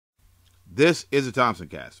This is a Thompson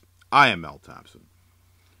Cast. I am Mel Thompson.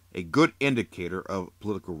 A good indicator of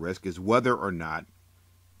political risk is whether or not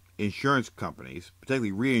insurance companies,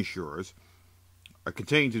 particularly reinsurers, are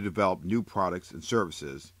continuing to develop new products and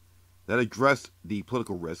services that address the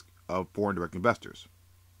political risk of foreign direct investors.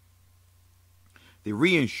 The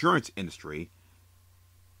reinsurance industry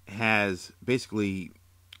has basically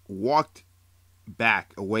walked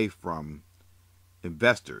back away from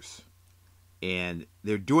investors, and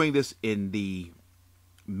they're doing this in the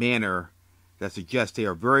manner that suggests they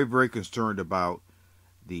are very, very concerned about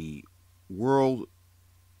the world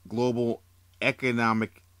global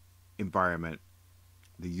economic environment,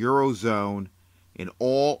 the Eurozone, and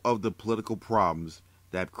all of the political problems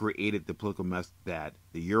that have created the political mess that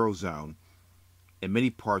the Eurozone and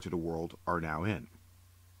many parts of the world are now in.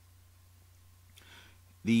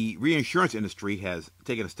 The reinsurance industry has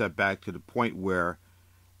taken a step back to the point where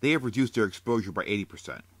they have reduced their exposure by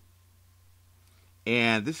 80%.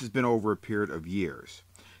 And this has been over a period of years.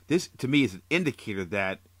 This, to me, is an indicator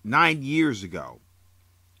that 9 years ago,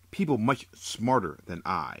 people much smarter than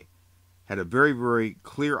I had a very, very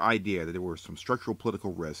clear idea that there were some structural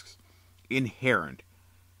political risks inherent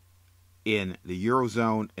in the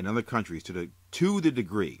Eurozone and other countries to the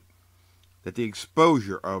degree that the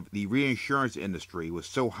exposure of the reinsurance industry was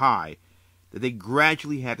so high that they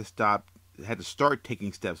gradually had to start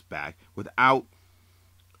taking steps back without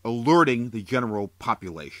alerting the general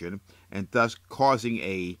population, and thus causing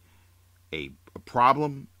a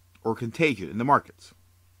problem or contagion in the markets.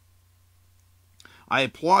 I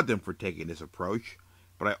applaud them for taking this approach,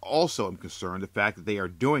 but I also am concerned the fact that they are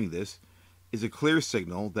doing this is a clear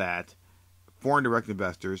signal that foreign direct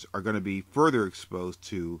investors are going to be further exposed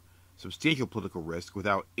to substantial political risk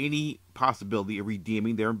without any possibility of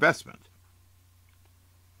redeeming their investment.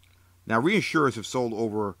 Now, reinsurers have sold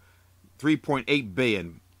over $3.8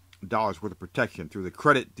 billion worth of protection through the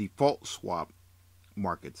credit default swap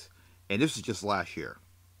markets, and this is just last year.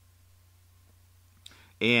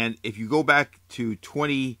 And if you go back to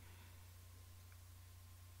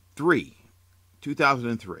 2003,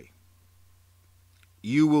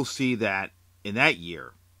 you will see that in that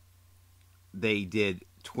year they did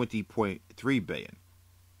 $20.3 billion.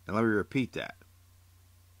 And let me repeat that.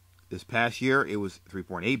 This past year it was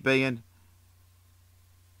 $3.8 billion.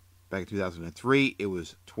 Back in 2003 it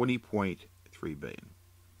was $20.3 billion.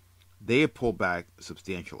 They have pulled back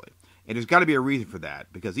substantially. And there's got to be a reason for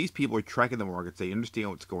that, because these people are tracking the markets. They understand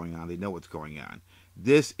what's going on. They know what's going on.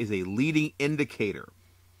 This is a leading indicator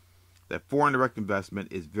that foreign direct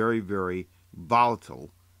investment is very, very volatile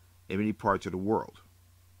in many parts of the world.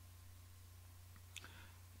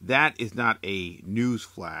 That is not a news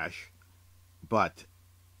flash, but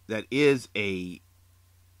that is a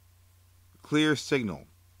clear signal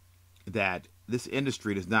that this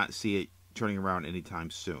industry does not see it turning around anytime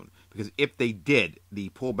soon. Because if they did, the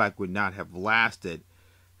pullback would not have lasted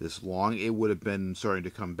this long. It would have been starting to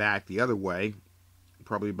come back the other way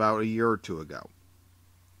probably about a year or two ago.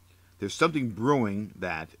 There's something brewing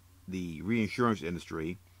that the reinsurance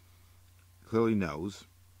industry clearly knows,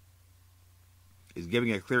 is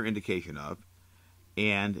giving a clear indication of,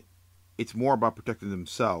 and it's more about protecting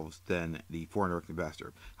themselves than the foreign direct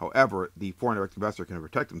investor. However, the foreign direct investor can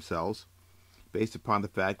protect themselves based upon the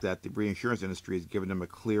fact that the reinsurance industry has given them a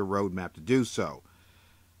clear roadmap to do so.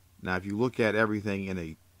 Now, if you look at everything in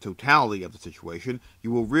a totality of the situation,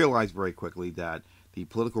 you will realize very quickly that the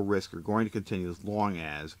political risks are going to continue as long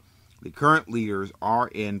as the current leaders are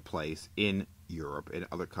in place in Europe and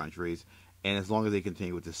other countries, and as long as they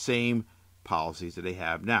continue with the same policies that they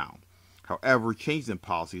have now. However, changes in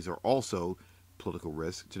policies are also political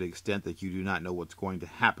risks to the extent that you do not know what's going to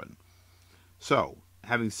happen. So,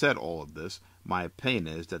 having said all of this, my opinion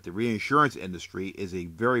is that the reinsurance industry is a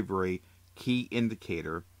very, very key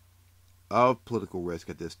indicator of political risk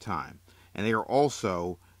at this time. And they are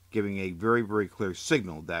also giving a very, very clear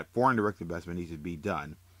signal that foreign direct investment needs to be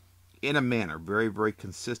done in a manner very, very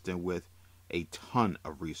consistent with a ton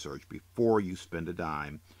of research before you spend a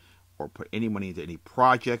dime or put any money into any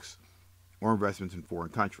projects or investments in foreign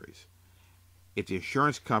countries. If the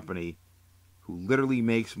insurance company who literally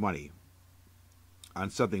makes money on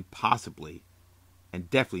something possibly and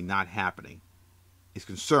definitely not happening is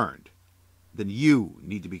concerned, then you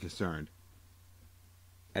need to be concerned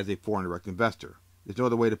as a foreign direct investor. There's no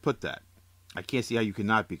other way to put that. I can't see how you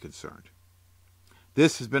cannot be concerned.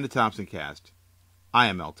 This has been the Thompson Cast. I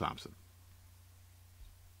am Mel Thompson.